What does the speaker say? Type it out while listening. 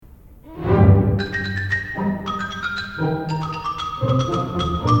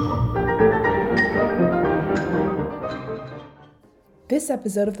This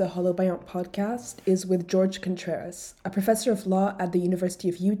episode of the Holobiont podcast is with George Contreras, a professor of law at the University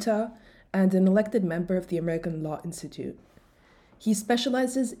of Utah and an elected member of the American Law Institute. He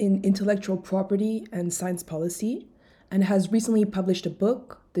specializes in intellectual property and science policy and has recently published a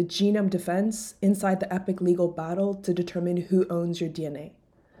book, The Genome Defense: Inside the Epic Legal Battle to Determine Who Owns Your DNA.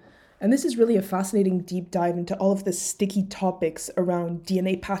 And this is really a fascinating deep dive into all of the sticky topics around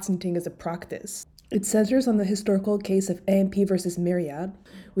DNA patenting as a practice. It centers on the historical case of AMP versus Myriad,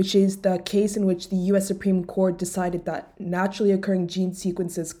 which is the case in which the US Supreme Court decided that naturally occurring gene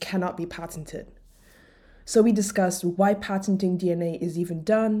sequences cannot be patented. So we discuss why patenting DNA is even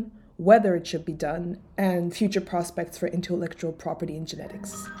done, whether it should be done, and future prospects for intellectual property in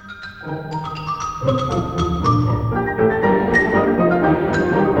genetics.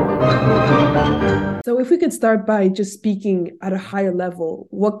 So if we could start by just speaking at a higher level,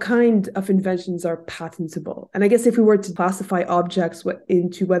 what kind of inventions are patentable? And I guess if we were to classify objects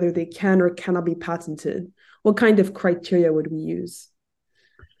into whether they can or cannot be patented, what kind of criteria would we use?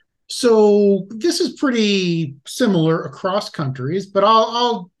 So this is pretty similar across countries, but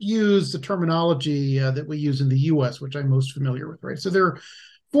I'll use the terminology that we use in the US, which I'm most familiar with, right? So there are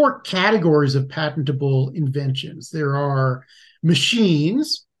four categories of patentable inventions. There are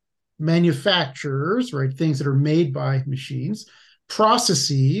machines, manufacturers, right? Things that are made by machines,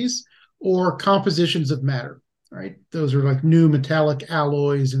 processes, or compositions of matter, right? Those are like new metallic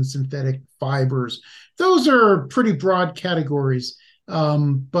alloys and synthetic fibers. Those are pretty broad categories,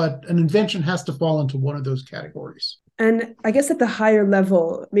 but an invention has to fall into one of those categories. And I guess at the higher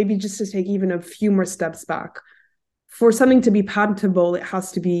level, maybe just to take even a few more steps back, for something to be patentable, it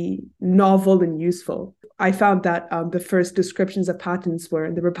has to be novel and useful. I found that the first descriptions of patents were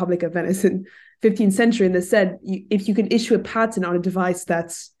in the Republic of Venice in 15th century, and they said if you can issue a patent on a device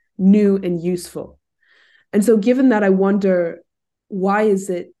that's new and useful. And so given that, I wonder, why is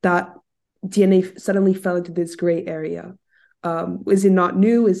it that DNA suddenly fell into this gray area? Is it not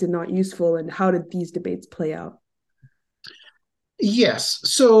new? Is it not useful? And how did these debates play out? Yes.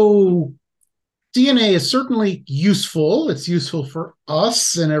 So DNA is certainly useful. It's useful for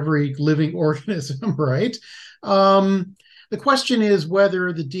us and every living organism, right? The question is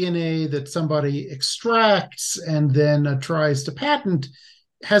whether the DNA that somebody extracts and then tries to patent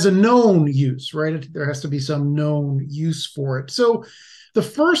has a known use, right? There has to be some known use for it. So the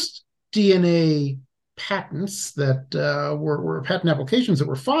first DNA patents that were patent applications that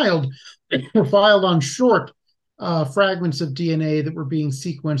were filed on short fragments of DNA that were being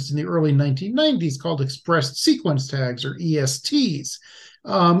sequenced in the early 1990s called expressed sequence tags, or ESTs.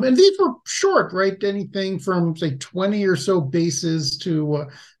 And these were short, right? Anything from, say, 20 or so bases to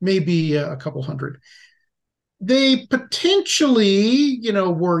maybe a couple hundred. They potentially,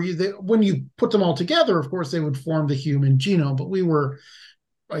 when you put them all together, of course, they would form the human genome, but we were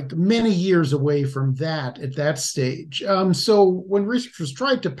like many years away from that at that stage. So when researchers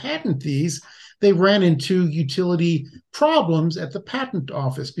tried to patent these, they ran into utility problems at the patent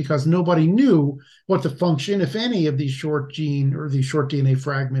office because nobody knew what the function, if any, of these short gene or these short DNA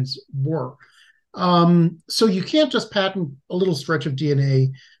fragments were. So you can't just patent a little stretch of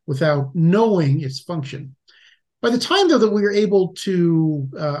DNA without knowing its function. By the time, though, that we were able to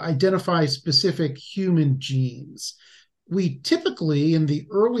identify specific human genes, we typically, in the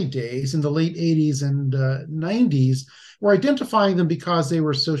early days, in the late 80s and 90s, were identifying them because they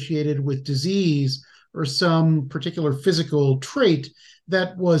were associated with disease or some particular physical trait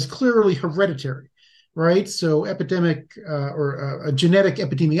that was clearly hereditary, right? So genetic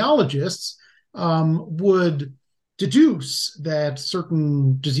epidemiologists would deduce that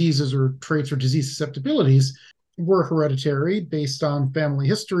certain diseases or traits or disease susceptibilities were hereditary based on family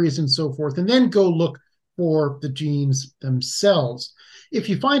histories and so forth, and then go look for the genes themselves. If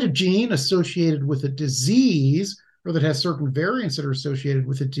you find a gene associated with a disease or that has certain variants that are associated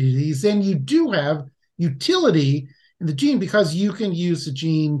with a disease, then you do have utility in the gene because you can use the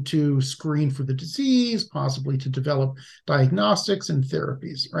gene to screen for the disease, possibly to develop diagnostics and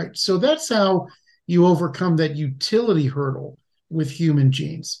therapies, right? So that's how you overcome that utility hurdle with human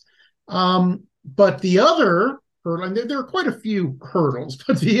genes. But the other hurdle, and there are quite a few hurdles,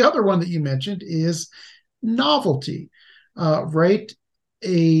 but the other one that you mentioned is novelty, right?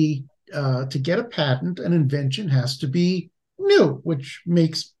 To get a patent, an invention has to be new, which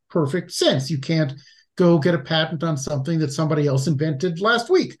makes perfect sense. You can't go get a patent on something that somebody else invented last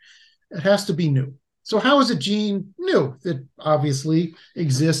week. It has to be new. So how is a gene new? It obviously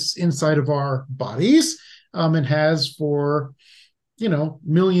exists inside of our bodies and has for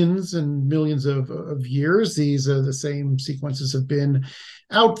millions and millions of years. These the same sequences have been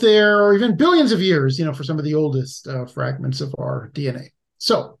out there, or even billions of years, for some of the oldest fragments of our DNA.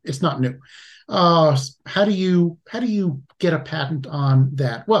 So it's not new. How do you get a patent on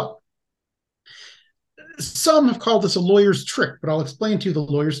that? Well, some have called this a lawyer's trick, but I'll explain to you the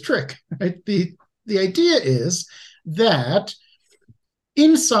lawyer's trick. Right? The idea is that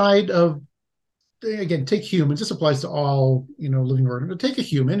inside of, again, take humans. This applies to all living organisms. Take a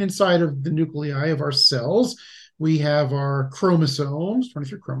human. Inside of the nuclei of our cells, we have our chromosomes,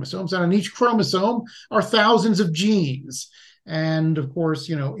 23 chromosomes, and on each chromosome are thousands of genes. And of course,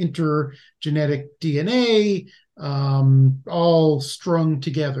 intergenetic DNA, all strung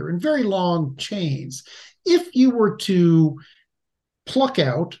together in very long chains. If you were to pluck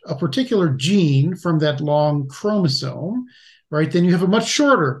out a particular gene from that long chromosome, right, then you have a much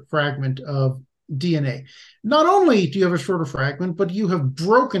shorter fragment of DNA. Not only do you have a shorter fragment, but you have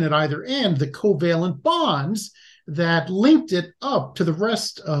broken at either end the covalent bonds that linked it up to the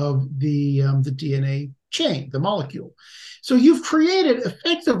rest of the DNA chain, the molecule. So you've created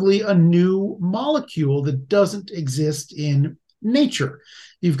effectively a new molecule that doesn't exist in nature.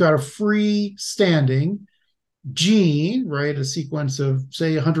 You've got a freestanding gene, right, a sequence of,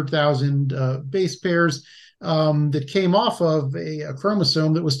 say, 100,000 base pairs that came off of a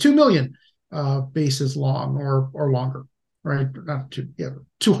chromosome that was 2 million bases long or longer, right? Not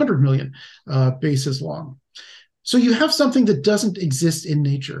 200 million bases long. So you have something that doesn't exist in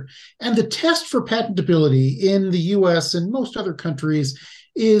nature. And the test for patentability in the US and most other countries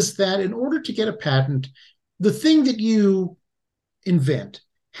is that in order to get a patent, the thing that you invent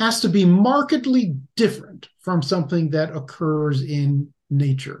has to be markedly different from something that occurs in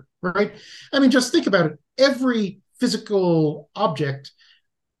nature, right? I mean, just think about it. Every physical object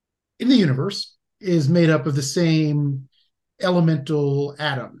in the universe is made up of the same elemental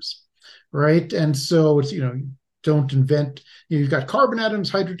atoms, right? And so it's, don't invent, you've got carbon atoms,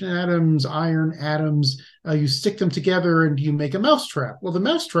 hydrogen atoms, iron atoms, you stick them together and you make a mousetrap. Well, the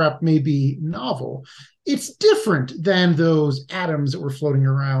mousetrap may be novel. It's different than those atoms that were floating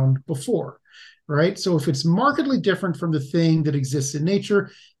around before, right? So if it's markedly different from the thing that exists in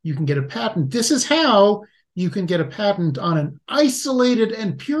nature, you can get a patent. This is how you can get a patent on an isolated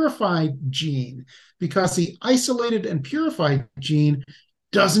and purified gene, because the isolated and purified gene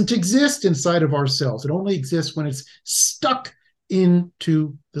doesn't exist inside of our cells. It only exists when it's stuck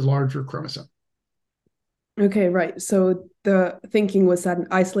into the larger chromosome. Okay, right. So the thinking was that an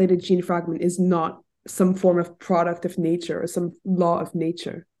isolated gene fragment is not some form of product of nature or some law of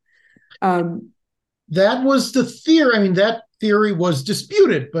nature. That was the theory. I mean, that theory was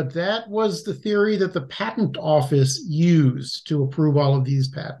disputed, but that was the theory that the patent office used to approve all of these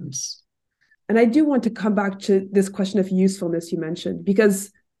patents. And I do want to come back to this question of usefulness you mentioned,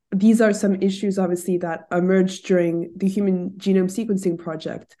 because these are some issues, obviously, that emerged during the Human Genome Sequencing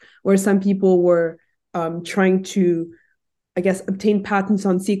Project, where some people were trying to, I guess, obtain patents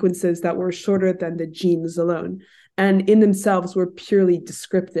on sequences that were shorter than the genes alone, and in themselves were purely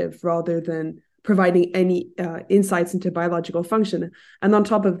descriptive rather than providing any insights into biological function. And on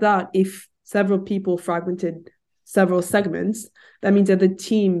top of that, if several people fragmented several segments, that means that the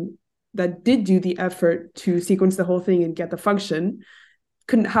team that did do the effort to sequence the whole thing and get the function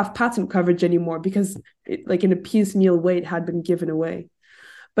couldn't have patent coverage anymore, because like in a piecemeal way, it had been given away.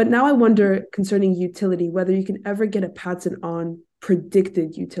 But now I wonder, concerning utility, whether you can ever get a patent on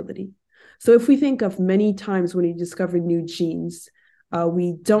predicted utility. So if we think of many times when you discover new genes,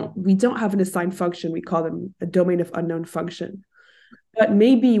 we don't have an assigned function. We call them a domain of unknown function. But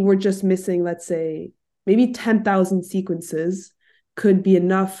maybe we're just missing, let's say, maybe 10,000 sequences could be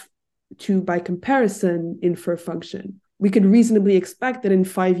enough to, by comparison, infer function. We could reasonably expect that in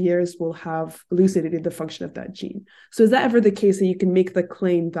 5 years we'll have elucidated the function of that gene. So is that ever the case that you can make the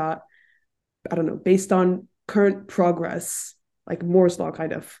claim that, I don't know, based on current progress, like Moore's law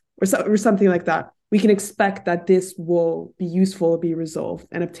kind of, or something like that, we can expect that this will be useful, be resolved,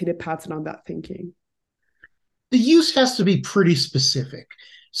 and obtain a patent on that thinking? The use has to be pretty specific.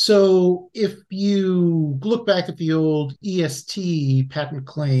 So if you look back at the old EST patent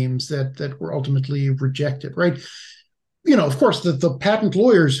claims that were ultimately rejected, right? Of course, the patent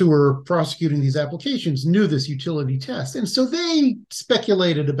lawyers who were prosecuting these applications knew this utility test. And so they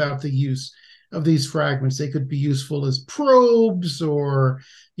speculated about the use of these fragments. They could be useful as probes or,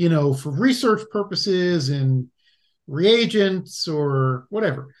 for research purposes and reagents or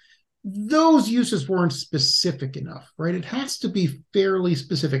whatever. Those uses weren't specific enough, right? It has to be fairly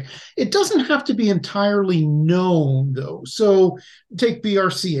specific. It doesn't have to be entirely known, though. So take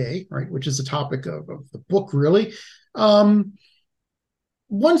BRCA, right, which is the topic of the book, really.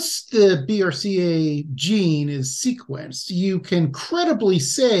 once the BRCA gene is sequenced, you can credibly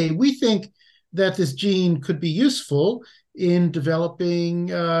say, we think that this gene could be useful in developing,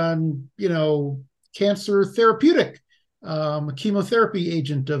 cancer therapeutic, a chemotherapy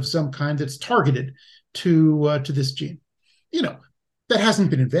agent of some kind that's targeted to this gene. That hasn't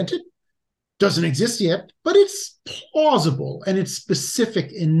been invented, doesn't exist yet, but it's plausible and it's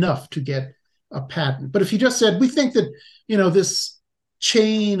specific enough to get a patent. But if you just said, we think that, this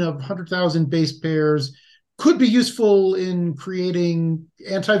chain of 100,000 base pairs could be useful in creating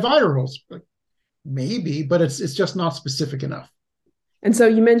antivirals, maybe, but it's just not specific enough. And so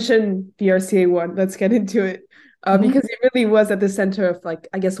you mentioned BRCA1. Let's get into it. Because it really was at the center of,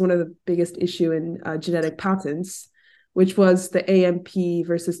 I guess, one of the biggest issue in genetic patents, which was the AMP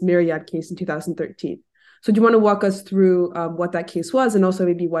versus Myriad case in 2013. So do you want to walk us through what that case was and also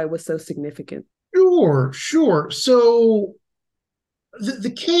maybe why it was so significant? Sure. So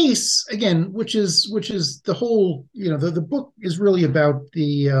the case, again, which is the whole, the book is really about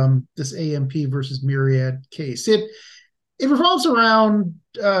the this AMP versus Myriad case. It revolves around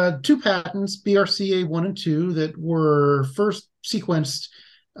two patents, BRCA1 and 2, that were first sequenced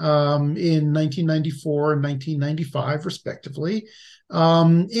in 1994 and 1995, respectively,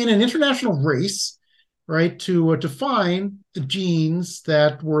 in an international race, right, to find the genes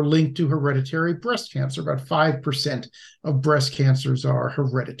that were linked to hereditary breast cancer. About 5% of breast cancers are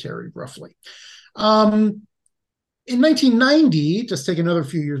hereditary, roughly. In 1990, just take another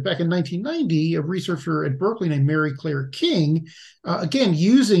few years back, in 1990, a researcher at Berkeley named Mary Claire King, again,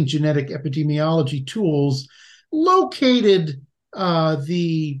 using genetic epidemiology tools, located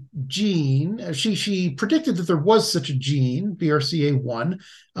the gene. She predicted that there was such a gene, BRCA1,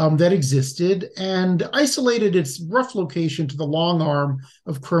 that existed, and isolated its rough location to the long arm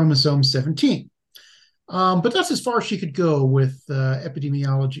of chromosome 17. But that's as far as she could go with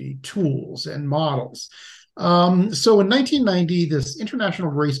epidemiology tools and models. So in 1990, this international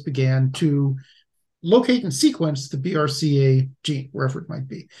race began to locate and sequence the BRCA gene, wherever it might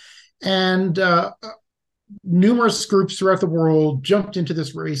be. And numerous groups throughout the world jumped into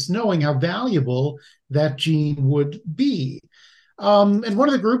this race knowing how valuable that gene would be. And one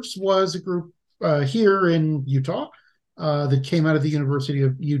of the groups was a group here in Utah that came out of the University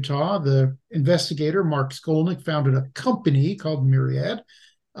of Utah. The investigator, Mark Skolnick, founded a company called Myriad,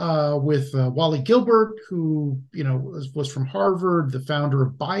 with Wally Gilbert, who was from Harvard, the founder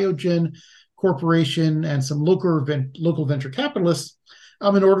of Biogen Corporation, and some local venture capitalists,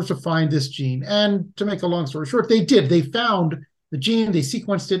 in order to find this gene. And to make a long story short, they did. They found the gene, they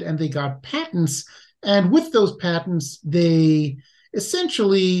sequenced it, and they got patents. And with those patents, they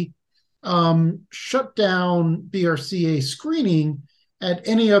essentially shut down BRCA screening at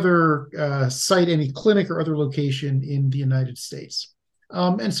any other site, any clinic or other location in the United States.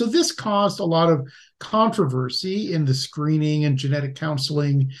 And so this caused a lot of controversy in the screening and genetic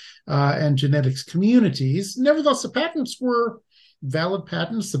counseling and genetics communities. Nevertheless, the patents were valid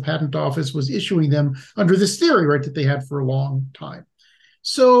patents. The patent office was issuing them under this theory, right, that they had for a long time.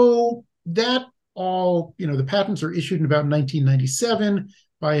 So that all, the patents are issued in about 1997.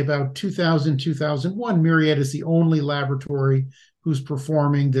 By about 2000, 2001, Myriad is the only laboratory who's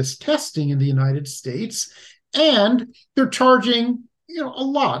performing this testing in the United States. And they're charging a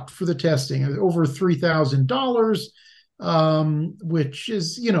lot for the testing, over $3,000, which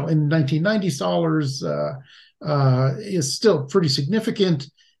is, in 1990s dollars, is still pretty significant.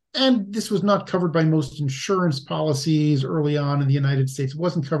 And this was not covered by most insurance policies early on in the United States. It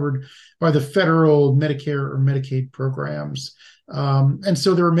wasn't covered by the federal Medicare or Medicaid programs. And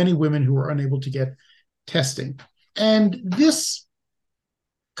so there are many women who are unable to get testing. And this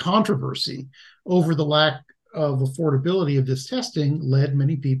controversy over the lack of affordability of this testing led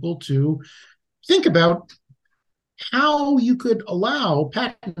many people to think about how you could allow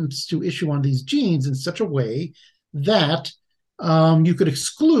patents to issue on these genes in such a way that you could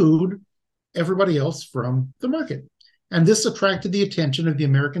exclude everybody else from the market. And this attracted the attention of the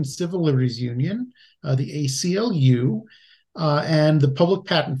American Civil Liberties Union, the ACLU, and the Public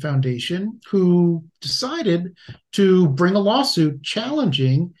Patent Foundation, who decided to bring a lawsuit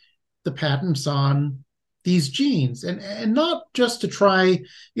challenging the patents on these genes. And not just to try,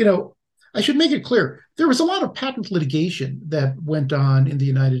 I should make it clear, there was a lot of patent litigation that went on in the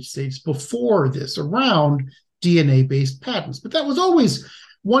United States before this around DNA-based patents. But that was always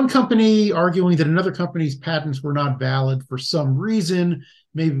one company arguing that another company's patents were not valid for some reason,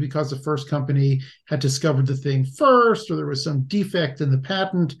 maybe because the first company had discovered the thing first, or there was some defect in the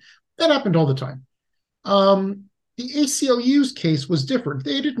patent. That happened all the time. The ACLU's case was different.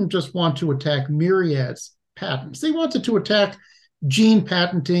 They didn't just want to attack Myriad's patents. They wanted to attack gene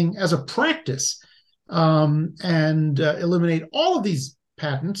patenting as a practice, and eliminate all of these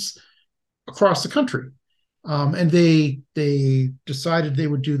patents across the country. And they decided they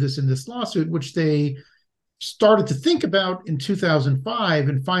would do this in this lawsuit, which they started to think about in 2005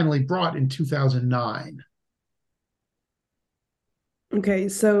 and finally brought in 2009. Okay,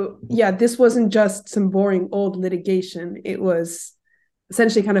 so yeah, this wasn't just some boring old litigation. It was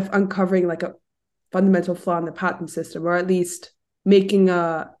essentially kind of uncovering like a fundamental flaw in the patent system, or at least making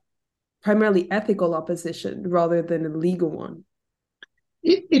a primarily ethical opposition rather than a legal one.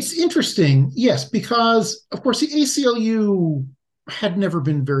 It's interesting, yes, because of course the ACLU had never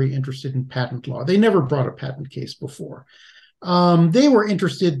been very interested in patent law. They never brought a patent case before. They were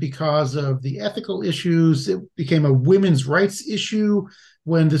interested because of the ethical issues. It became a women's rights issue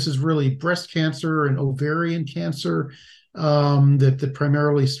when this is really breast cancer and ovarian cancer, that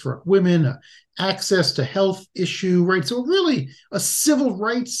primarily struck women, access to health issue, right? So really a civil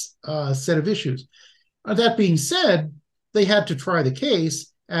rights set of issues. That being said, they had to try the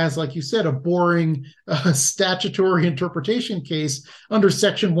case as, like you said, a boring statutory interpretation case under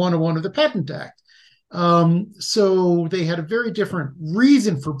Section 101 of the Patent Act. So they had a very different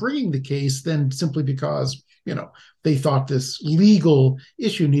reason for bringing the case than simply because, they thought this legal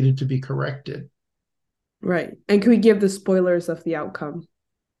issue needed to be corrected. Right. And can we give the spoilers of the outcome?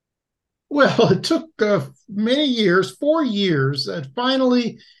 Well, it took many years, 4 years. It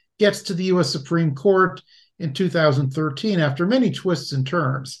finally gets to the U.S. Supreme Court in 2013 after many twists and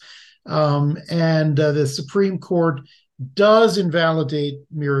turns. And the Supreme Court does invalidate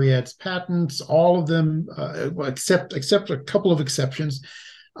Myriad's patents, all of them, except a couple of exceptions,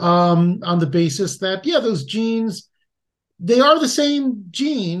 on the basis that, those genes, they are the same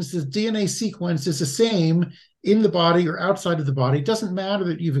genes. The DNA sequence is the same in the body or outside of the body. It doesn't matter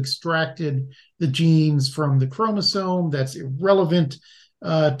that you've extracted the genes from the chromosome. That's irrelevant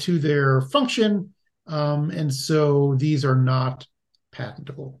to their function. And so these are not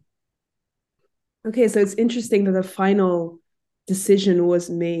patentable. Okay, so it's interesting that the final decision was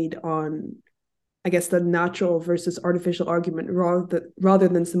made on, I guess, the natural versus artificial argument rather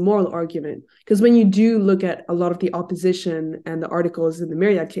than some moral argument. Because when you do look at a lot of the opposition and the articles in the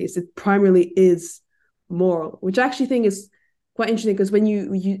Myriad case, it primarily is moral, which I actually think is quite interesting, because when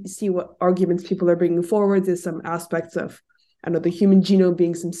you see what arguments people are bringing forward, there's some aspects of, I don't know, the human genome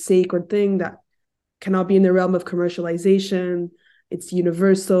being some sacred thing that cannot be in the realm of commercialization. It's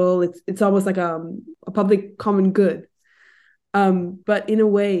universal. It's almost like a public common good. But in a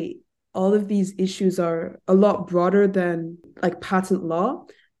way, all of these issues are a lot broader than like patent law.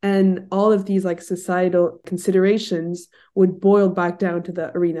 And all of these like societal considerations would boil back down to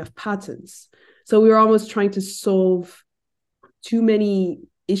the arena of patents. So we were almost trying to solve too many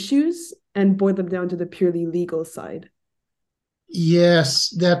issues and boil them down to the purely legal side.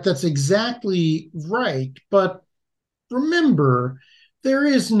 Yes, that's exactly right. But remember, there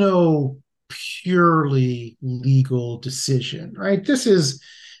is no purely legal decision, right? This is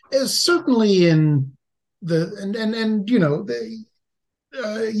certainly in the and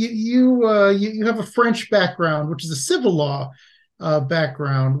you have a French background, which is a civil law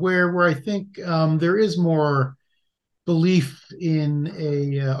background, where I think there is more belief in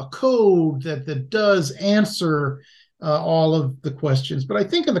a code that does answer all of the questions. But I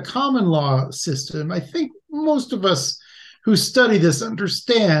think in the common law system, I think most of us who study this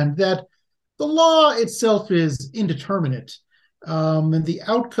understand that the law itself is indeterminate. And the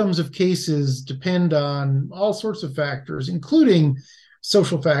outcomes of cases depend on all sorts of factors, including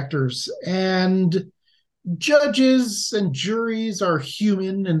social factors. And judges and juries are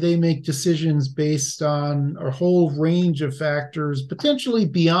human, and they make decisions based on a whole range of factors, potentially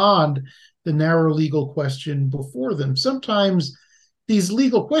beyond the narrow legal question before them. Sometimes these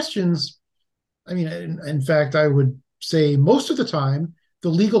legal questions, in fact, I would say most of the time, the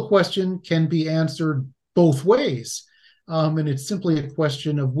legal question can be answered both ways. And it's simply a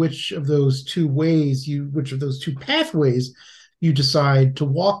question of which of those two pathways you decide to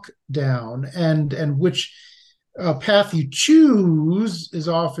walk down, and which path you choose is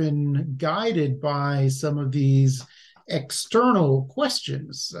often guided by some of these external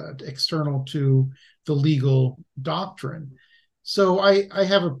questions, external to the legal doctrine. So I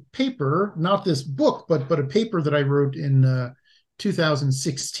have a paper, not this book, but a paper that I wrote in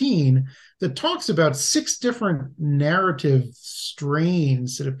 2016 that talks about 6 different narrative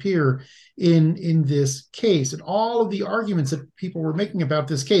strains that appear in this case, and all of the arguments that people were making about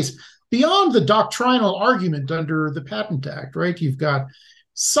this case beyond the doctrinal argument under the Patent Act, right? You've got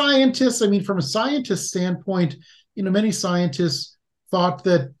scientists. From a scientist standpoint, many scientists thought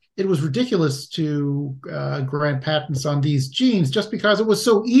that it was ridiculous to grant patents on these genes just because it was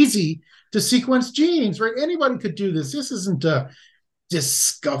so easy to sequence genes, right? Anybody could do this. This isn't a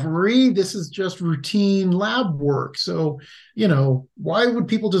discovery. This is just routine lab work. So, why would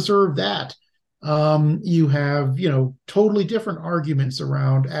people deserve that? You have, totally different arguments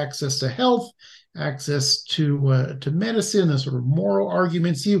around access to health, access to medicine, the sort of moral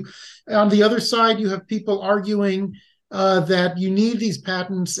arguments. On the other side, you have people arguing that you need these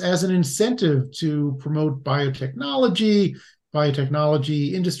patents as an incentive to promote biotechnology.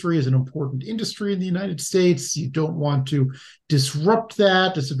 Biotechnology industry is an important industry in the United States. You don't want to disrupt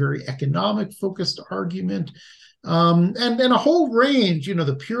that. It's a very economic focused argument. And a whole range,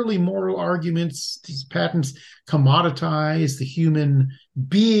 the purely moral arguments. These patents commoditize the human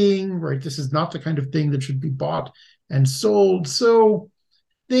being, right? This is not the kind of thing that should be bought and sold. So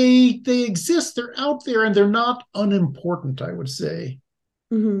they exist, they're out there, and they're not unimportant, I would say.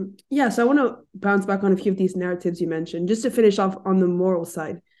 Mm-hmm. Yeah, so I want to bounce back on a few of these narratives you mentioned. Just to finish off on the moral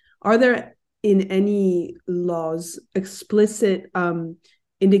side, are there in any laws explicit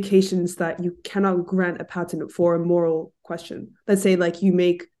indications that you cannot grant a patent for a moral question? Let's say like you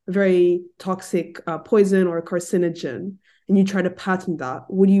make a very toxic poison or a carcinogen and you try to patent that.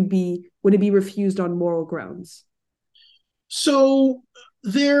 Would it be refused on moral grounds? So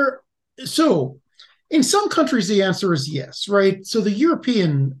in some countries, the answer is yes, right? So the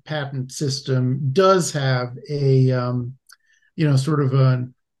European patent system does have a, sort of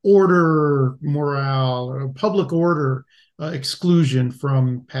an order morale or a public order exclusion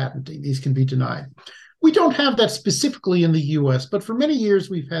from patenting. These can be denied. We don't have that specifically in the US, but for many years,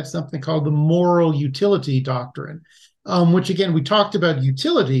 we've had something called the moral utility doctrine, which again, we talked about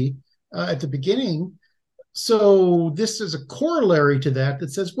utility at the beginning. So this is a corollary to that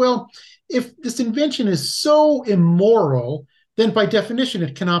says, well, if this invention is so immoral, then by definition,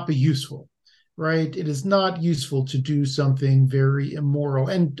 it cannot be useful, right? It is not useful to do something very immoral.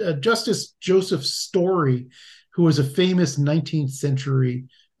 And Justice Joseph Story, who was a famous 19th century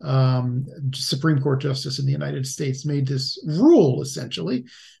Supreme Court justice in the United States, made this rule essentially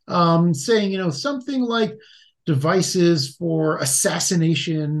saying, something like devices for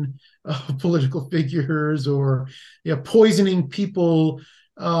assassination of political figures or poisoning people.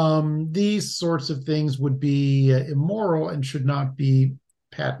 These sorts of things would be immoral and should not be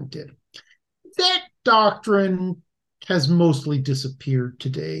patented. That doctrine has mostly disappeared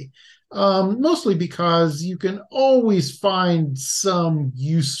today, mostly because you can always find some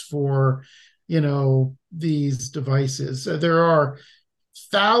use for, these devices. There are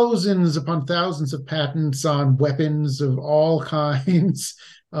thousands upon thousands of patents on weapons of all kinds.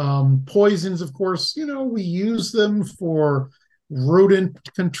 Poisons, of course, we use them for rodent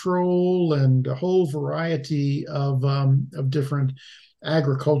control and a whole variety of different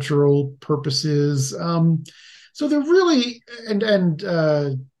agricultural purposes. So they're really and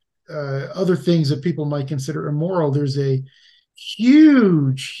other things that people might consider immoral. There's a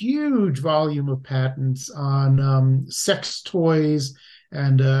huge volume of patents on sex toys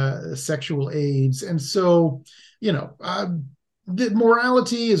and sexual aids, and so the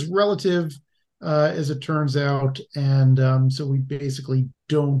morality is relative. As it turns out. And so we basically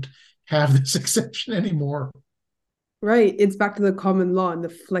don't have this exception anymore. Right. It's back to the common law and the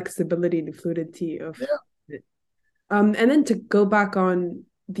flexibility and the fluidity of it. And then to go back on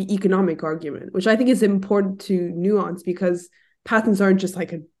the economic argument, which I think is important to nuance because patents aren't just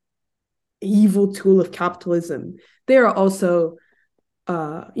like an evil tool of capitalism. They are also,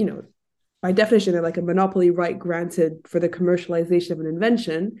 by definition, they're like a monopoly right granted for the commercialization of an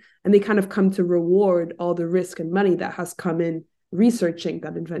invention, and they kind of come to reward all the risk and money that has come in researching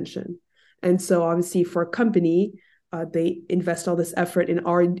that invention. And so obviously for a company, they invest all this effort in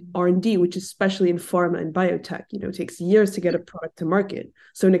R&D, which is especially in pharma and biotech, it takes years to get a product to market.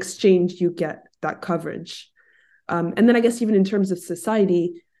 So in exchange, you get that coverage. And then I guess even in terms of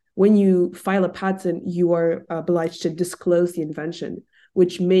society, when you file a patent, you are obliged to disclose the invention,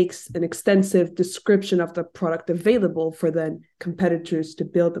 which makes an extensive description of the product available for then competitors to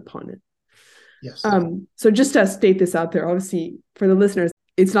build upon it. Yes. So just to state this out there, obviously for the listeners,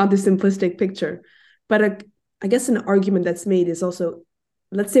 it's not the simplistic picture, but I guess an argument that's made is also,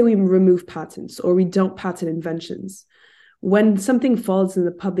 let's say we remove patents or we don't patent inventions. When something falls in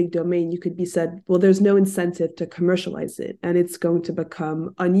the public domain, you could be said, well, there's no incentive to commercialize it, and it's going to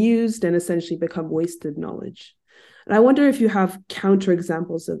become unused and essentially become wasted knowledge. And I wonder if you have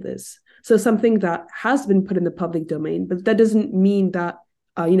counterexamples of this. So something that has been put in the public domain, but that doesn't mean that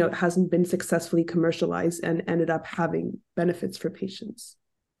it hasn't been successfully commercialized and ended up having benefits for patients.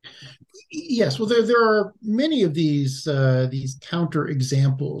 Yes, well, there are many of these counter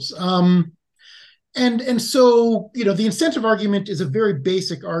examples, and so the incentive argument is a very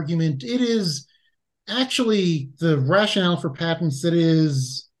basic argument. It is actually the rationale for patents that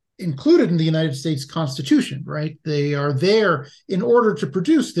is included in the United States Constitution, right? They are there in order to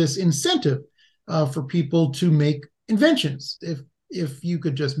produce this incentive for people to make inventions. If you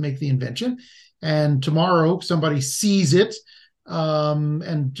could just make the invention, and tomorrow somebody sees it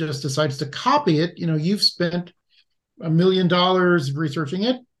and just decides to copy it, you've spent $1 million researching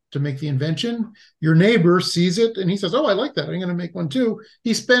it to make the invention. Your neighbor sees it and he says, "Oh, I like that. I'm going to make one too."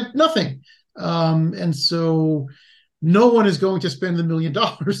 He spent nothing. And so no one is going to spend the $1 million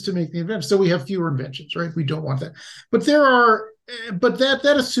to make the invention. So we have fewer inventions, right? We don't want that. But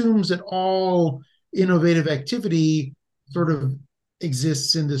that assumes that all innovative activity sort of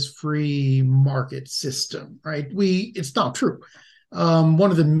exists in this free market system, right? It's not true.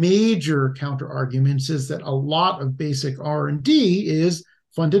 One of the major counter arguments is that a lot of basic R&D is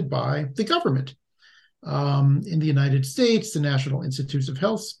funded by the government. In the United States, the National Institutes of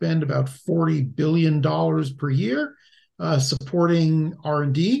Health spend about $40 billion per year supporting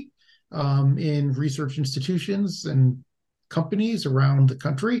R&D in research institutions and companies around the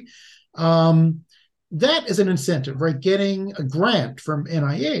country. That is an incentive, right? Getting a grant from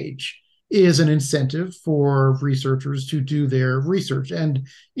NIH is an incentive for researchers to do their research. And,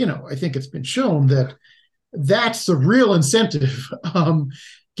 I think it's been shown that that's the real incentive.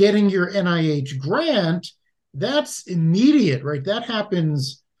 Getting your NIH grant, that's immediate, right? That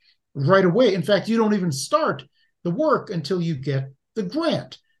happens right away. In fact, you don't even start the work until you get the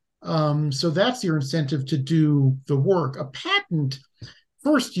grant. So that's your incentive to do the work. A patent,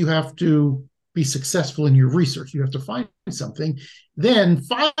 first you have to be successful in your research. You have to find something, then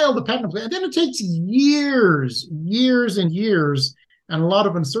file the patent, and then it takes years and years, and a lot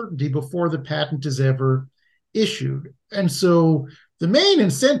of uncertainty before the patent is ever issued. And so the main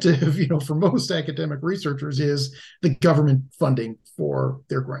incentive, for most academic researchers is the government funding for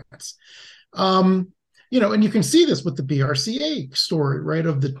their grants. And you can see this with the BRCA story, right?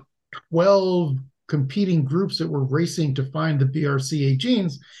 Of the 12 competing groups that were racing to find the BRCA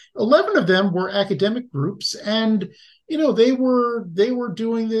genes, 11 of them were academic groups, and they were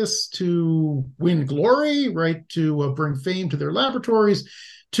doing this to win glory, right? To bring fame to their laboratories,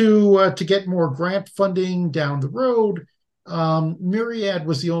 to get more grant funding down the road. Myriad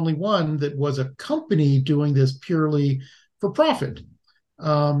was the only one that was a company doing this purely for profit.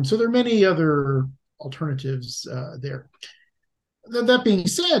 So there are many other alternatives there. That being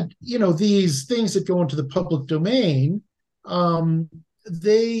said, these things that go into the public domain,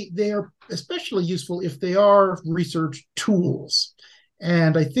 they are especially useful if they are research tools.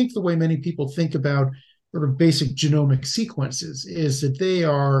 And I think the way many people think about sort of basic genomic sequences is that they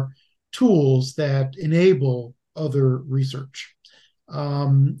are tools that enable other research.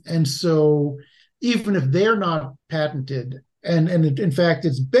 And so even if they're not patented, and in fact,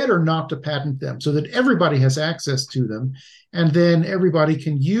 it's better not to patent them so that everybody has access to them, and then everybody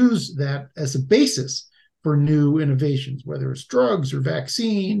can use that as a basis for new innovations, whether it's drugs or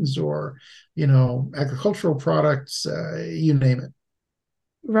vaccines or, agricultural products, you name it.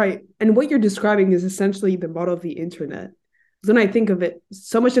 Right. And what you're describing is essentially the model of the internet. When I think of it,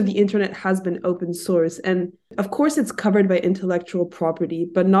 so much of the internet has been open source. And of course, it's covered by intellectual property,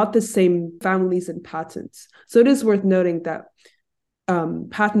 but not the same families and patents. So it is worth noting that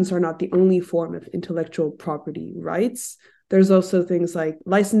patents are not the only form of intellectual property rights. There's also things like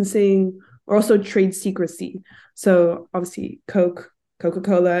licensing or also trade secrecy. So obviously,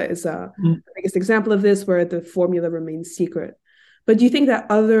 Coca-Cola is the biggest example of this, where the formula remains secret. But do you think that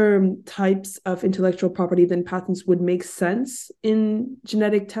other types of intellectual property than patents would make sense in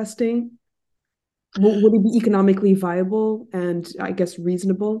genetic testing? Would it be economically viable and, I guess,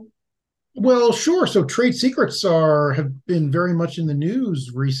 reasonable? Well, sure. So trade secrets have been very much in the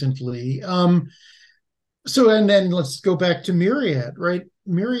news recently. And then let's go back to Myriad, right?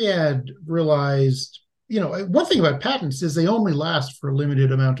 Myriad realized, one thing about patents is they only last for a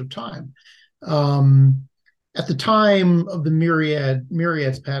limited amount of time. At the time of the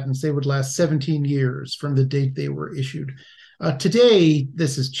Myriad's patents, they would last 17 years from the date they were issued. Today,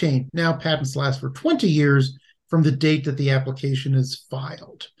 this has changed. Now patents last for 20 years from the date that the application is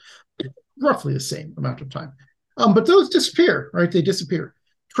filed. Roughly the same amount of time. But those disappear, right? They disappear.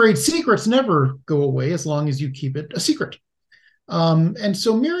 Trade secrets never go away as long as you keep it a secret. And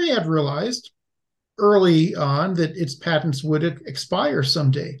so Myriad realized early on that its patents would expire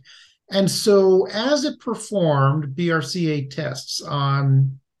someday. And so as it performed BRCA tests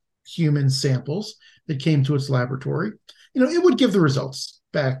on human samples that came to its laboratory, it would give the results.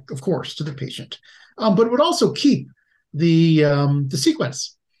 back, of course, to the patient. But it would also keep the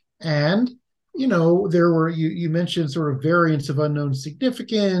sequence. And there were, you mentioned sort of variants of unknown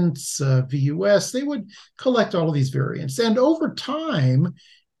significance, VUS. They would collect all of these variants, and over time,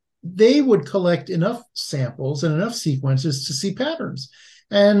 they would collect enough samples and enough sequences to see patterns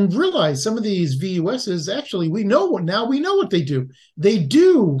and realize some of these VUSs, actually, we know what they do. They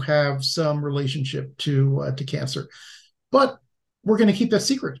do have some relationship to cancer, but we're going to keep that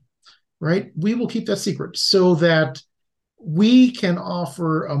secret, right? We will keep that secret so that we can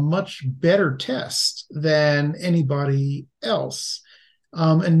offer a much better test than anybody else.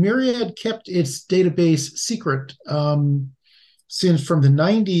 And Myriad kept its database secret since from the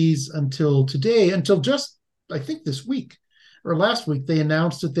 90s until today, until just, I think, this week or last week, they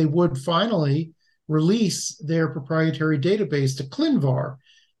announced that they would finally release their proprietary database to ClinVar,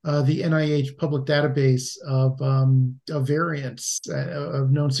 the NIH public database of variants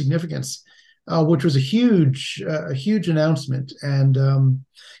of known significance, which was a huge announcement, and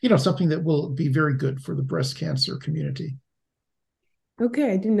something that will be very good for the breast cancer community.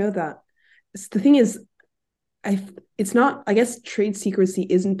 Okay, I didn't know that. The thing is, it's not, I guess trade secrecy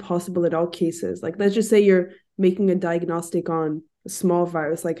isn't possible in all cases. Like, let's just say you're making a diagnostic on a small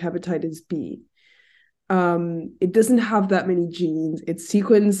virus like hepatitis B. It doesn't have that many genes. Its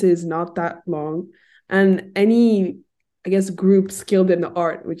sequence is not that long. And any, I guess, group skilled in the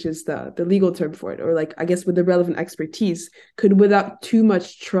art, which is the legal term for it, or like, I guess with the relevant expertise, could without too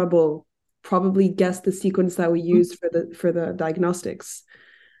much trouble probably guess the sequence that we use for the diagnostics.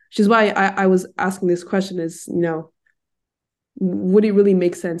 Which is why I was asking this question is, would it really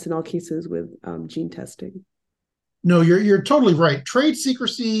make sense in all cases with gene testing? No, you're totally right. Trade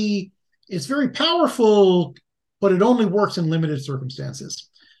secrecy is very powerful, but it only works in limited circumstances,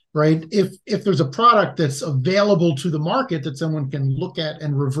 right? If there's a product that's available to the market that someone can look at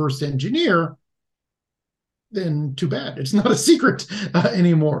and reverse engineer, then too bad. It's not a secret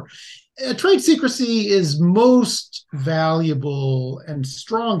anymore. Trade secrecy is most valuable and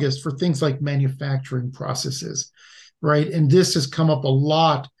strongest for things like manufacturing processes, right? And this has come up a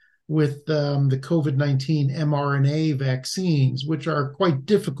lot with the COVID-19 mRNA vaccines, which are quite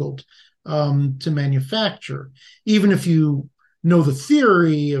difficult to manufacture. Even if you know the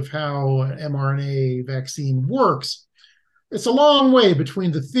theory of how an mRNA vaccine works, it's a long way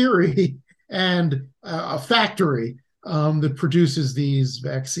between the theory and a factory that produces these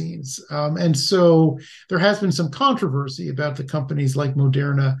vaccines. And so there has been some controversy about the companies like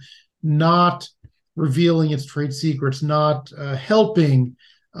Moderna not revealing its trade secrets, not helping,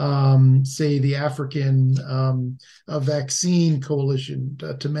 say, the African vaccine coalition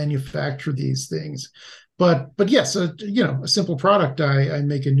to manufacture these things. But yes, a simple product. I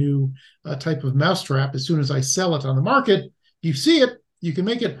make a new type of mousetrap. As soon as I sell it on the market, you see it, you can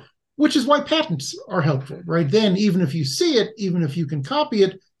make it, which is why patents are helpful, right? Then even if you see it, even if you can copy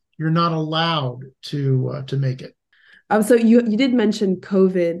it, you're not allowed to make it. So you did mention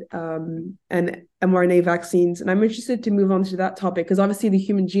COVID and mRNA vaccines, and I'm interested to move on to that topic because obviously the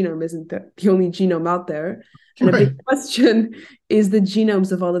human genome isn't the only genome out there. And right. A big question is the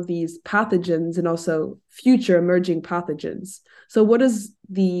genomes of all of these pathogens and also future emerging pathogens. So what does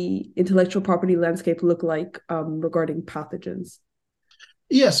the intellectual property landscape look like regarding pathogens?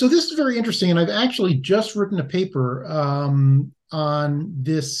 Yeah, so this is very interesting, and I've actually just written a paper on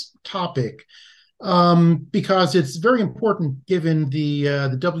this topic because it's very important given the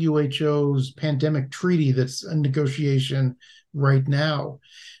WHO's pandemic treaty that's in negotiation right now.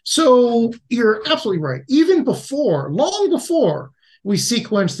 So you're absolutely right. Even long before we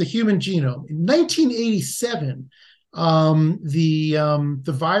sequenced the human genome, in 1987, the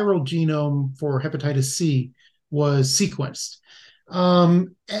viral genome for hepatitis C was sequenced.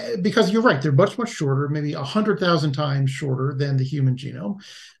 Because you're right, they're much, much shorter, maybe 100,000 times shorter than the human genome.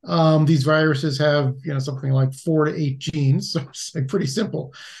 These viruses have, something like 4 to 8 genes, so it's like pretty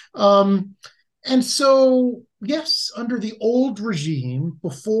simple. And so, yes, under the old regime,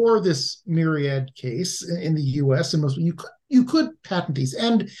 before this Myriad case in the U.S. and most, you could patent these,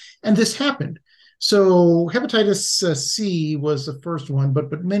 and this happened. So hepatitis C was the first one,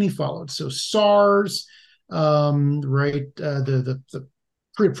 but many followed. So SARS. Right, the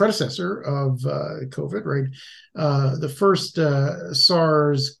predecessor of COVID, right? The first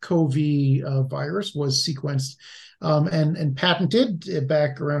SARS-CoV virus was sequenced and patented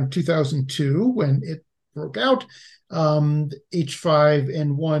back around 2002 when it broke out.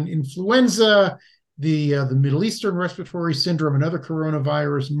 H5N1 influenza, the Middle Eastern respiratory syndrome, another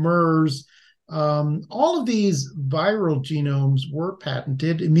coronavirus, MERS, All of these viral genomes were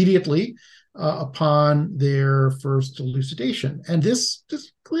patented immediately upon their first elucidation. And this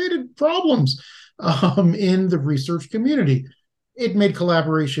created problems in the research community. It made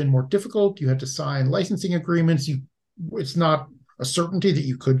collaboration more difficult. You had to sign licensing agreements. It's not a certainty that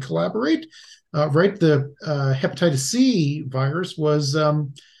you could collaborate, right? The hepatitis C virus was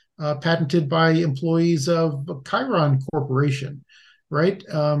patented by employees of Chiron Corporation, right?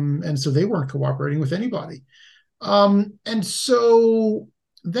 And so they weren't cooperating with anybody. And so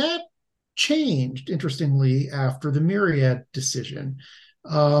that changed, interestingly, after the Myriad decision,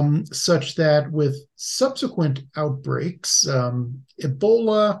 such that with subsequent outbreaks,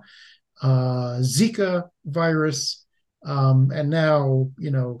 Ebola, Zika virus, and now,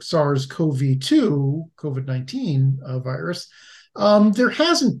 SARS-CoV-2, COVID-19 virus, there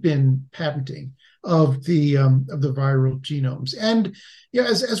hasn't been patenting of the viral genomes. And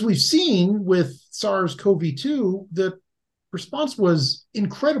as we've seen with SARS-CoV-2, the response was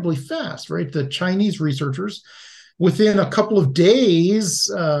incredibly fast, right? The Chinese researchers, within a couple of days,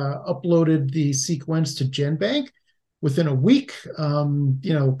 uploaded the sequence to GenBank. Within a week,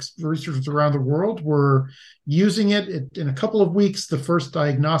 researchers around the world were using it. In a couple of weeks, the first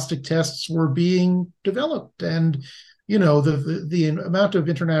diagnostic tests were being developed. And the amount of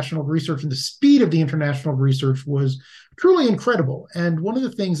international research and the speed of the international research was truly incredible. And one of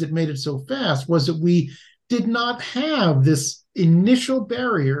the things that made it so fast was that we did not have this initial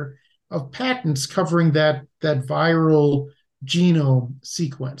barrier of patents covering that viral genome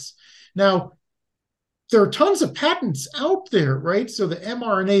sequence. Now, there are tons of patents out there, right? So the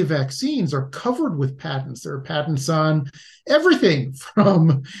mRNA vaccines are covered with patents. There are patents on everything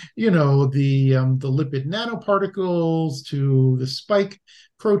from, the lipid nanoparticles to the spike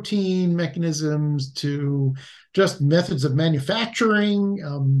protein mechanisms to just methods of manufacturing,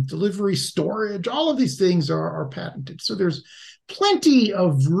 delivery, storage. All of these things are patented. So there's plenty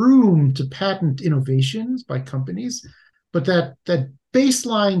of room to patent innovations by companies, but that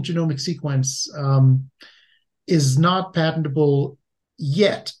baseline genomic sequence is not patentable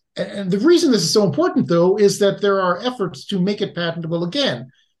yet. And the reason this is so important, though, is that there are efforts to make it patentable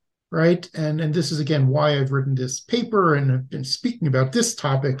again, right? And this is, again, why I've written this paper and have been speaking about this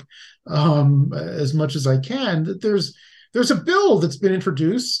topic as much as I can. That there's a bill that's been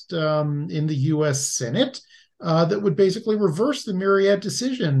introduced in the U.S. Senate that would basically reverse the Myriad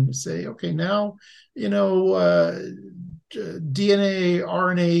decision, say, okay, now, DNA,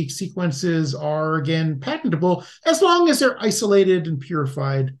 RNA sequences are again patentable as long as they're isolated and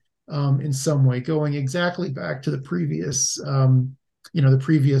purified in some way, going exactly back to the previous, the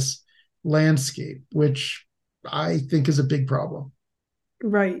previous landscape, which I think is a big problem.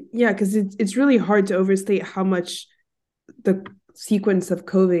 Right. Yeah, because it's really hard to overstate how much the sequence of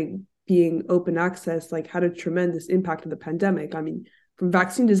COVID being open access had a tremendous impact on the pandemic. I mean, from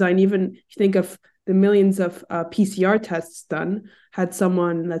vaccine design, even if you think of the millions of PCR tests done, had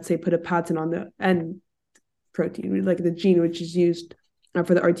someone, let's say, put a patent on the N protein, like the gene which is used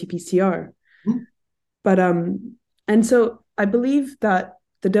for the RT-PCR. Mm-hmm. But and so I believe that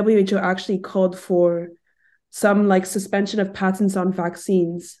the WHO actually called for some suspension of patents on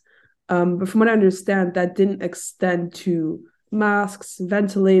vaccines. But from what I understand, that didn't extend to masks,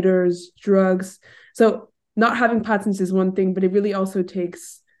 ventilators, drugs. So not having patents is one thing, but it really also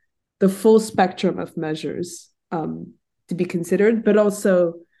takes the full spectrum of measures to be considered, but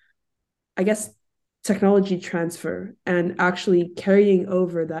also, I guess, technology transfer and actually carrying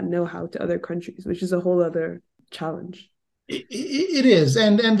over that know-how to other countries, which is a whole other challenge. It is.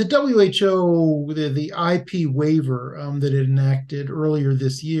 And the WHO, the IP waiver that it enacted earlier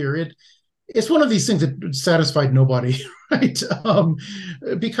this year, it's one of these things that satisfied nobody, right?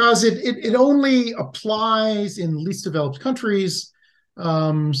 Because it only applies in least developed countries.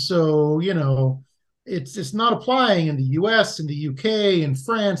 So, it's not applying in the US, in the UK, in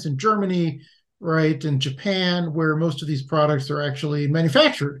France, in Germany, right, in Japan, where most of these products are actually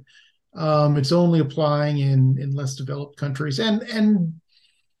manufactured. It's only applying in less developed countries. And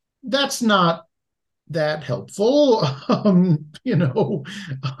that's not that helpful. On the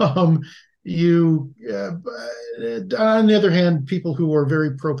other hand, people who are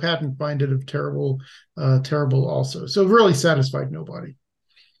very pro-patent find it terrible also. So really satisfied nobody.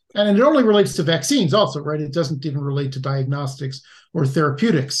 And it only relates to vaccines also, right? It doesn't even relate to diagnostics or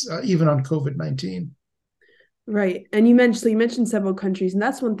therapeutics, even on COVID-19. Right. And you mentioned several countries, and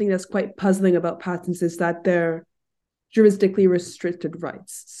that's one thing that's quite puzzling about patents is that they're jurisdically restricted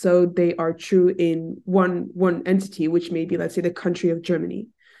rights. So they are true in one entity, which may be, let's say, the country of Germany.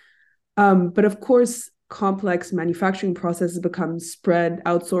 But of course, complex manufacturing processes become spread,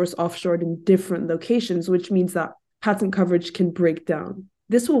 outsourced, offshored in different locations, which means that patent coverage can break down.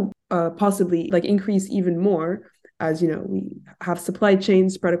 This will possibly increase even more as we have supply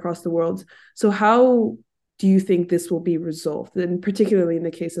chains spread across the world. So how do you think this will be resolved, and particularly in the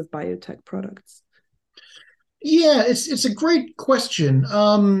case of biotech products? Yeah, it's a great question.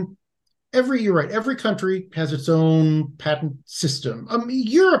 You're right. Every country has its own patent system.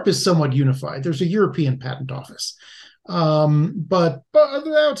 Europe is somewhat unified. There's a European patent office. But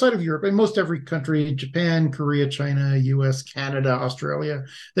outside of Europe, in most every country, Japan, Korea, China, US, Canada, Australia,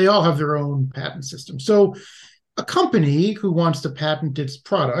 they all have their own patent system. So a company who wants to patent its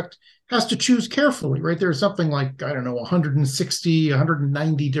product has to choose carefully, right? There's something like, I don't know, 160,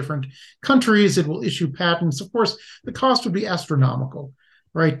 190 different countries that will issue patents. Of course, the cost would be astronomical,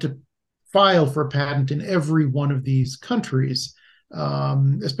 right, to file for a patent in every one of these countries,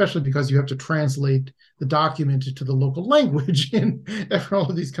 especially because you have to translate the document into the local language in all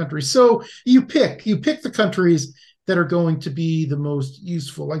of these countries. So you pick the countries that are going to be the most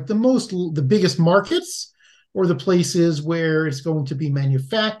useful, like the biggest markets, or the places where it's going to be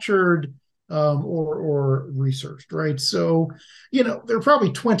manufactured or researched, right? So, there are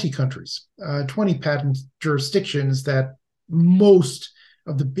probably 20 countries, 20 patent jurisdictions that most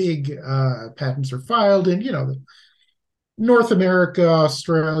of the big patents are filed in, North America,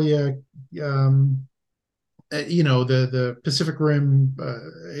 Australia, the Pacific Rim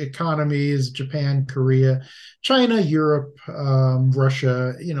economies, Japan, Korea, China, Europe,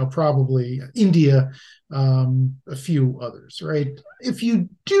 Russia, probably India, a few others, right? If you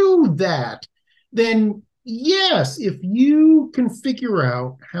do that, then yes, if you can figure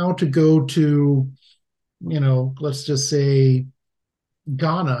out how to go to, let's just say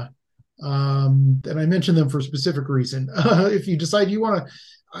Ghana, and I mentioned them for a specific reason. If you decide you want to,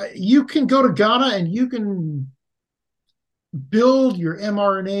 you can go to Ghana and you can build your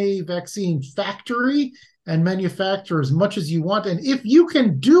mRNA vaccine factory and manufacture as much as you want. And if you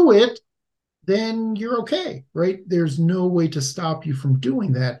can do it, then you're okay, right? There's no way to stop you from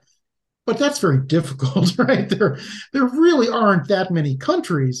doing that. But that's very difficult, right? There really aren't that many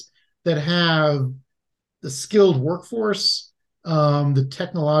countries that have the skilled workforce, the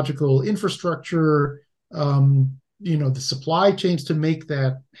technological infrastructure, the supply chains to make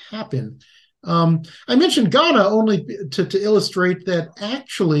that happen. I mentioned Ghana only to illustrate that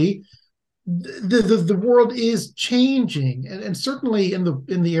actually the world is changing, and certainly in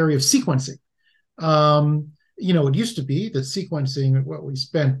the area of sequencing. It used to be that sequencing, we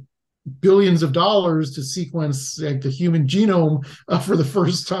spent billions of dollars to sequence the human genome for the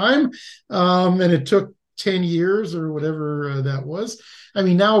first time, and it took 10 years or whatever that was. I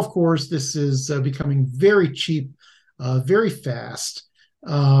mean, now, of course, this is becoming very cheap, very fast.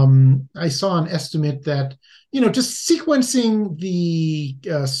 I saw an estimate that, just sequencing the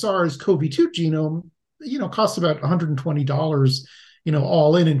SARS-CoV-2 genome, costs about $120,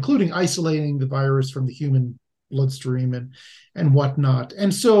 all in, including isolating the virus from the human bloodstream and whatnot.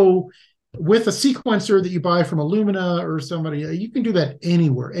 And so with a sequencer that you buy from Illumina or somebody, you can do that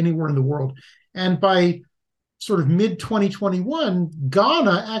anywhere in the world. And by sort of mid-2021,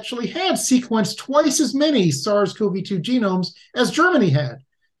 Ghana actually had sequenced twice as many SARS-CoV-2 genomes as Germany had.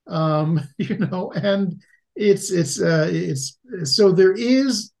 And it's so there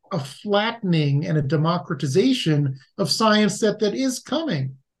is a flattening and a democratization of science that is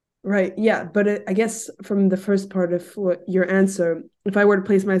coming. Right. Yeah. But I guess from the first part of your answer, if I were to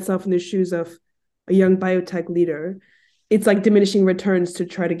place myself in the shoes of a young biotech leader, it's like diminishing returns to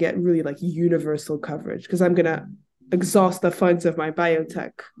try to get really universal coverage, because I'm going to exhaust the funds of my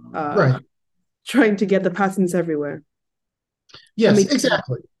biotech right, trying to get the patents everywhere. Yes,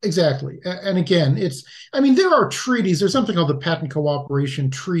 exactly. And again, there are treaties. There's something called the Patent Cooperation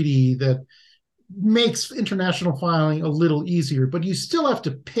Treaty that makes international filing a little easier, but you still have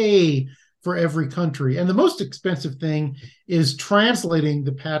to pay for every country. And the most expensive thing is translating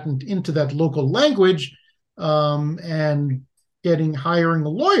the patent into that local language, and hiring a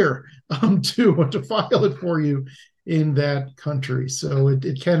lawyer to file it for you in that country. So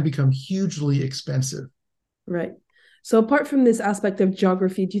it can become hugely expensive. Right. So apart from this aspect of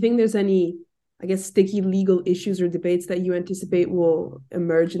geography, do you think there's any, sticky legal issues or debates that you anticipate will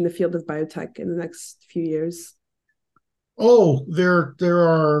emerge in the field of biotech in the next few years? Oh, there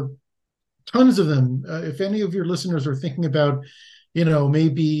are tons of them. If any of your listeners are thinking about,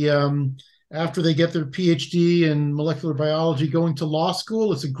 maybe after they get their PhD in molecular biology, going to law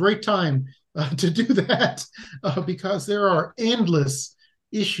school, it's a great time to do that because there are endless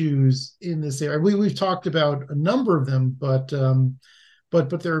issues in this area. We've talked about a number of them, but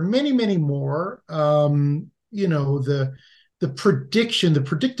but there are many, many more. The prediction, the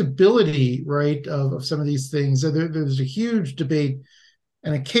predictability, right, of some of these things. There's a huge debate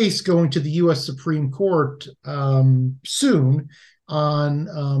and a case going to the U.S. Supreme Court soon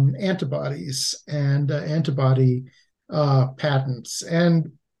on antibodies and antibody patents.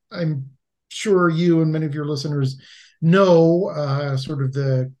 And I'm sure you and many of your listeners know sort of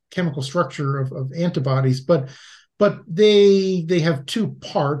the chemical structure of antibodies, but they have two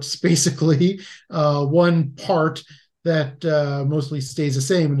parts basically. One part that mostly stays the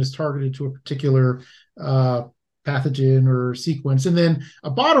same and is targeted to a particular pathogen or sequence, and then a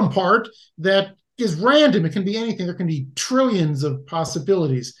bottom part that is random. It can be anything. There can be trillions of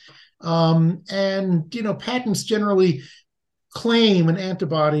possibilities. Patents generally claim an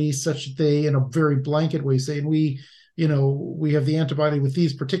antibody such that they, in a very blanket way, say, and we have the antibody with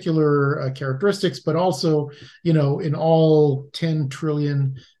these particular characteristics, but also, in all 10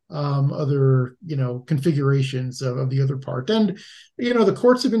 trillion other, configurations of the other part. And, the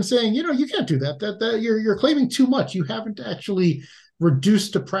courts have been saying, you can't do that. That you're claiming too much. You haven't actually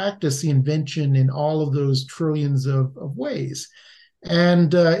reduced to practice the invention in all of those trillions of ways.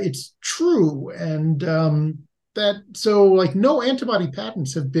 And it's true. And no antibody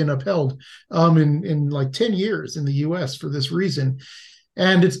patents have been upheld in like 10 years in the US for this reason.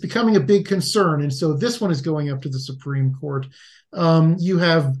 And it's becoming a big concern. And so this one is going up to the Supreme Court. You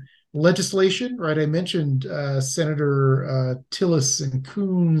have legislation, right? I mentioned Senator Tillis and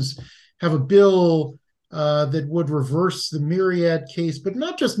Coons have a bill that would reverse the Myriad case, but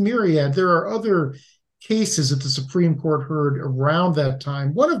not just Myriad. There are other cases that the Supreme Court heard around that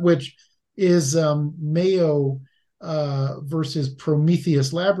time, one of which is Mayo versus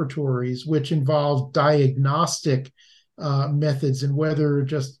Prometheus Laboratories, which involves diagnostic methods and whether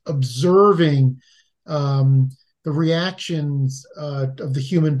just observing the reactions of the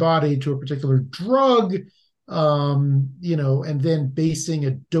human body to a particular drug, and then basing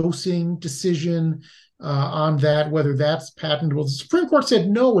a dosing decision on that, whether that's patentable. The Supreme Court said,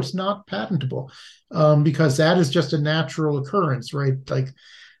 no, it's not patentable because that is just a natural occurrence, right? Like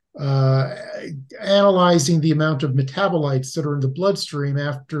analyzing the amount of metabolites that are in the bloodstream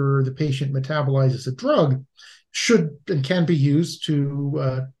after the patient metabolizes a drug should and can be used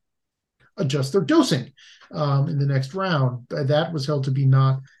to adjust their dosing in the next round. That was held to be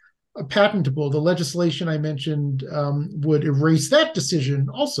not patentable. The legislation I mentioned would erase that decision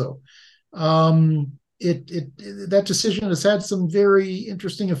also. That decision has had some very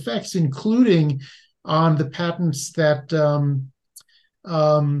interesting effects, including on the patents that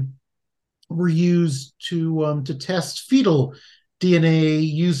were used to test fetal DNA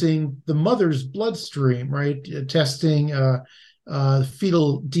using the mother's bloodstream, right? Testing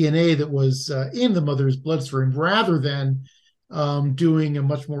fetal DNA that was in the mother's bloodstream rather than doing a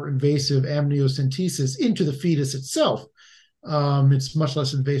much more invasive amniocentesis into the fetus itself. It's much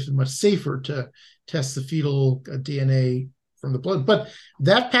less invasive, much safer to test the fetal DNA from the blood. But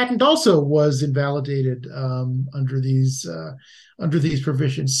that patent also was invalidated under these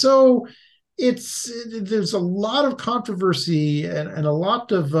provisions. So there's a lot of controversy and a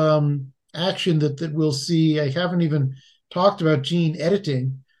lot of action that we'll see. I haven't even talked about gene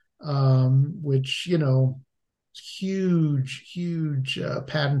editing, which, huge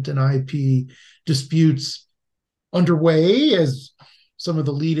patent and IP disputes underway as some of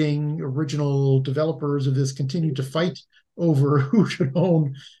the leading original developers of this continue to fight over who should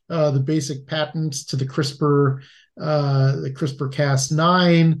own the basic patents to the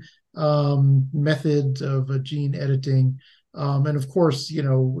CRISPR-Cas9 method of gene editing. And of course,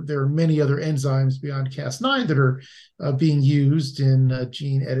 there are many other enzymes beyond Cas9 that are being used in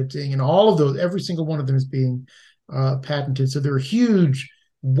gene editing, and all of those, every single one of them is being patented. So there are huge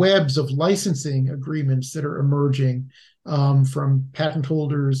webs of licensing agreements that are emerging from patent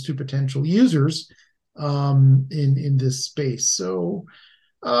holders to potential users in this space. So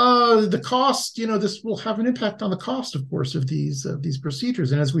the cost, this will have an impact on the cost, of course, of these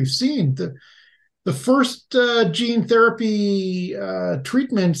procedures. And as we've seen, the first gene therapy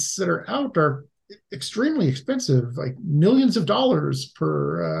treatments that are out are extremely expensive, like millions of dollars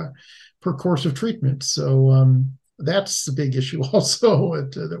per course of treatment. So that's the big issue also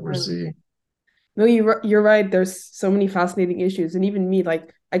that we're seeing. No, you're right. There's so many fascinating issues. And even me,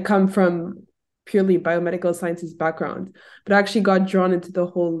 like I come from purely biomedical sciences background, but I actually got drawn into the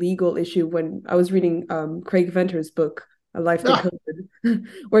whole legal issue when I was reading Craig Venter's book, A Life Decoded,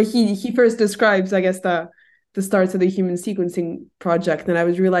 where he first describes, I guess, the starts of the human sequencing project. And I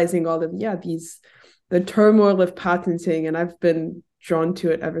was realizing all of, the turmoil of patenting, and I've been drawn to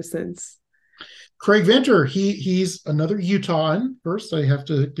it ever since. Craig Venter, he's another Utahan. First, I have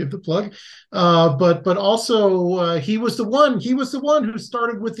to give the plug, but also he was the one who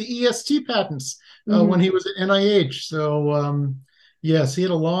started with the EST patents when he was at NIH. So yes, he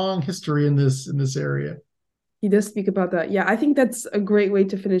had a long history in this area. He does speak about that. Yeah, I think that's a great way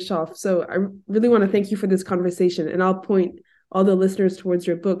to finish off. So I really want to thank you for this conversation, and I'll point all the listeners towards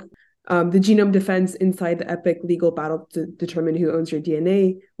your book, The Genome Defense Inside the Epic Legal Battle to Determine Who Owns Your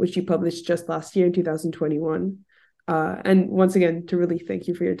DNA, which you published just last year in 2021. And once again, to really thank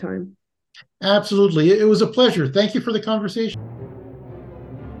you for your time. Absolutely. It was a pleasure. Thank you for the conversation.